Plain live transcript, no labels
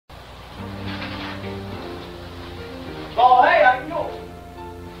Oh, hey, how you doing?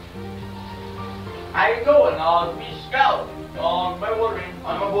 How you doing? Me Scout. Am I wondering, am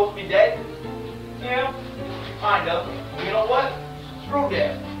I supposed to be dead? Yeah, kinda. You know what? Screw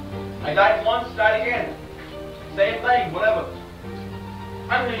that. I died once, died again. Same thing, whatever.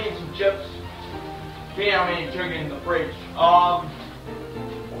 I'm gonna eat some chips. Yeah, I'm eating chicken in the fridge.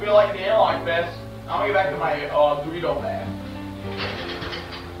 We like the airline fest. I'm gonna get back to my Dorito bag.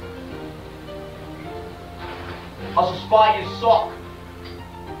 Also, Spy, you suck.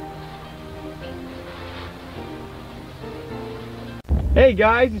 Hey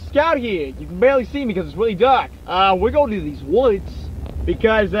guys, it's Scout here. You can barely see me because it's really dark. We're going to these woods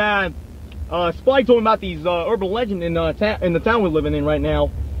because Spy told me about these urban legend in the town we're living in right now.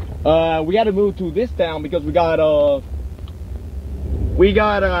 We had to move to this town because we got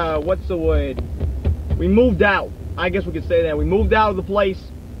what's the word? We moved out. I guess we could say that. We moved out of the place.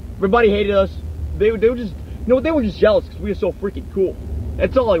 Everybody hated us. They were just, you know, they were just jealous because we were so freaking cool.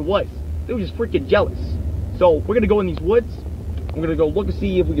 That's all it was. They were just freaking jealous. So we're gonna go in these woods. We're gonna go look and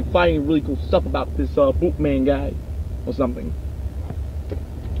see if we can find any really cool stuff about this Bootman guy or something.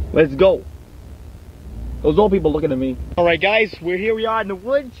 Let's go. Those old people looking at me. Alright guys, here we are in the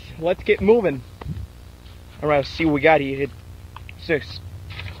woods. Let's get moving. Alright, let's see what we got here. 6.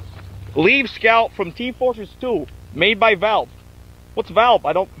 Leave Scout from Team Fortress 2. Made by Valve. What's Valve?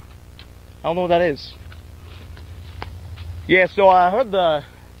 I don't know what that is. Yeah, so I heard the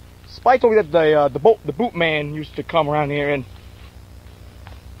Spy told me that the Bootman used to come around here and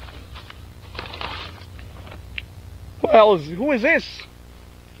who is this?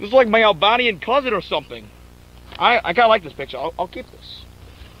 This is like my Albanian cousin or something. I kinda like this picture. I'll keep this.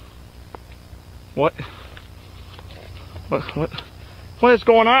 What is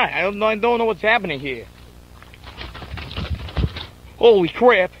going on? I don't know what's happening here. Holy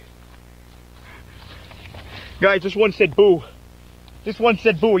crap. Guys, this one said boo. This one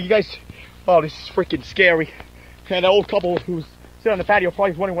said boo. You guys, oh, this is freaking scary. And the old couple who's sitting on the patio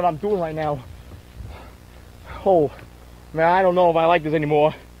probably wondering what I'm doing right now. Oh, man, I don't know if I like this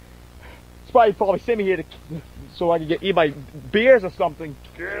anymore. Probably sent me here so I can eat my beers or something.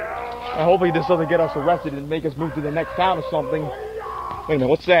 Hopefully this doesn't get us arrested and make us move to the next town or something. Wait a minute,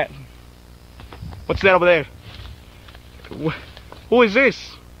 what's that? What's that over there? Who is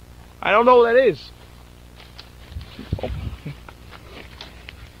this? I don't know who that is. Oh.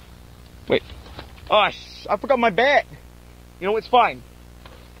 Wait. Oh, I forgot my bat. You know, it's fine.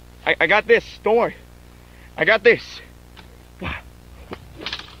 I got this. Don't worry. I got this.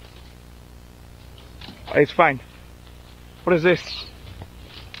 It's fine. What is this?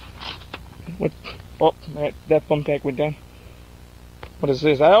 What? Oh, that thumbtack went down. What is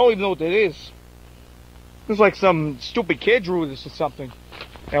this? I don't even know what that is. Looks like some stupid kid drew this or something.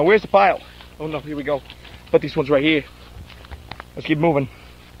 Now, where's the pile? Oh no, here we go. Put these ones right here. Let's keep moving.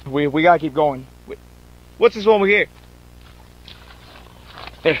 We gotta keep going. What's this one over here?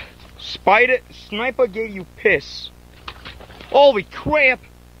 There. Sniper gave you piss. Holy crap!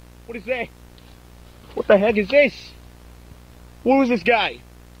 What is that? What the heck is this? Who is this guy?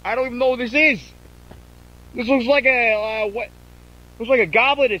 I don't even know what this is. This looks like a, what? Looks like a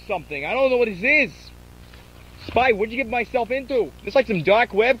goblet or something. I don't know what this is. Spy, what'd you get myself into? It's like some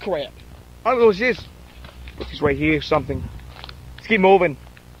dark web crap. I don't know what this is. Put this right here, something. Let's keep moving.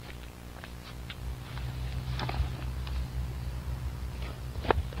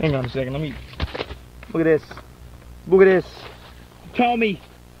 Hang on a second, let me, look at this. Look at this. Tell me,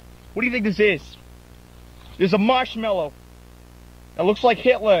 what do you think this is? There's a marshmallow that looks like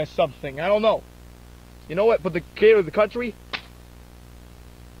Hitler or something. I don't know. You know what? But the king of the country,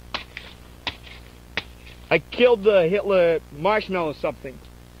 I killed the Hitler marshmallow or something.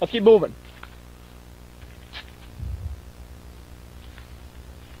 Let's keep moving.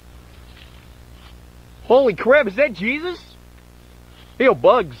 Holy crap! Is that Jesus? Ew,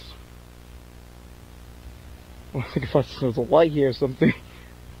 bugs. I think if there's a light here or something.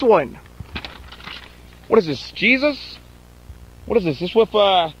 This one. What is this? Jesus? What is this? This with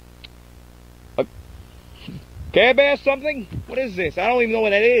a Care Bear something? What is this? I don't even know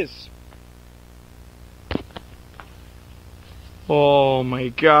what that is. Oh my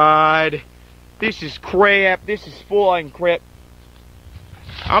god. This is crap. This is full-on crap.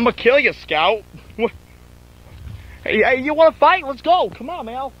 I'ma kill you, Scout. Hey, you wanna fight? Let's go. Come on,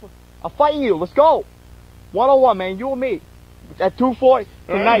 man. I'll fight you. Let's go. 1-on-1, man. You and me. At 2-4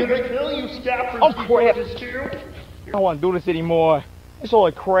 tonight. I'm gonna kill you, Scout, from oh crap! I don't want to do this anymore. It's full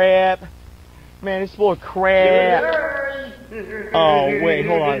of crap. Man, it's full of crap. Oh wait,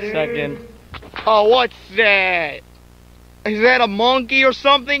 hold on a second. Oh, what's that? Is that a monkey or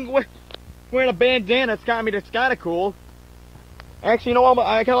something? Wearing a bandana. That's kind of cool. Actually, you know what?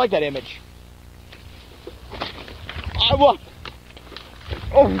 I kind of like that image. Oh.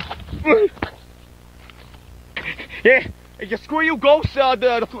 Yeah, just screw you, ghost.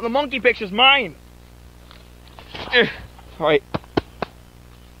 The monkey picture's mine. All right.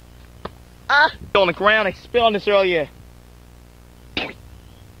 On the ground. I spilled on this earlier.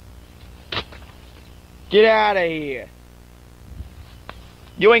 Get out of here.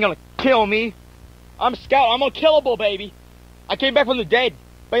 You ain't gonna kill me. I'm Scout. I'm unkillable, baby. I came back from the dead.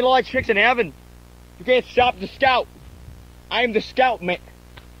 Made a lot of tricks in heaven. You can't stop the Scout. I am the Scout, man.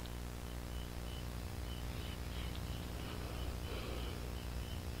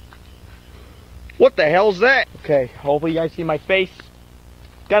 What the hell's that? Okay, hopefully you guys see my face.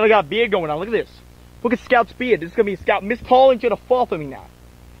 Got a beard going on. Look at this. Look at Scout's beard. This is gonna be a Scout. Miss Pauling's gonna fall for me now.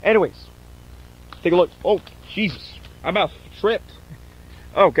 Anyways, take a look. Oh, Jesus. I'm about tripped.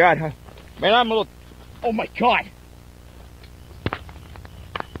 Oh, God. Man, I'm a little... Oh, my God.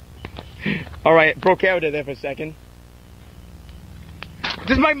 All right, broke out of there for a second.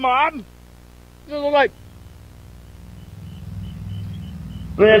 This is my mom? This look like...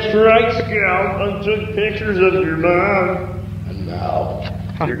 That's right, Scout. I took pictures of your mom. And now,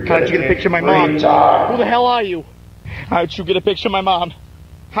 how'd you get a picture of my mom? Who the hell are you? How'd you get a picture of my mom?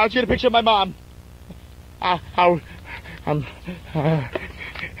 How'd you get a picture of my mom?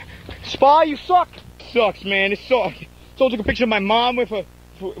 Spy, you suck. Sucks, man. It sucks. So I took a picture of my mom without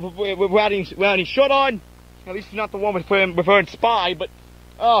any shirt on. At least not the one with her and Spy, but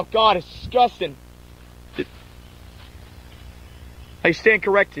oh God, it's disgusting. I stand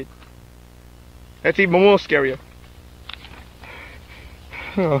corrected. That's even more scarier.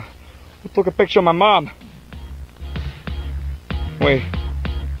 I took a picture of my mom. Wait.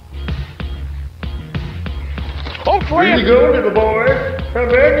 Oh, crap! Where you go, little boy? Come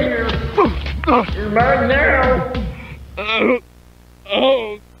back here. You're mine now. Oh.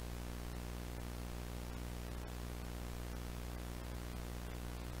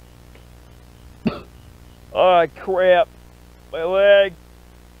 Oh, crap. My leg.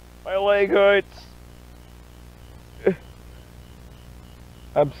 My leg hurts.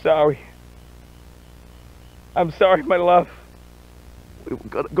 I'm sorry. I'm sorry, my love. We were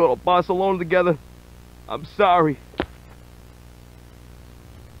gonna go to Barcelona together. I'm sorry.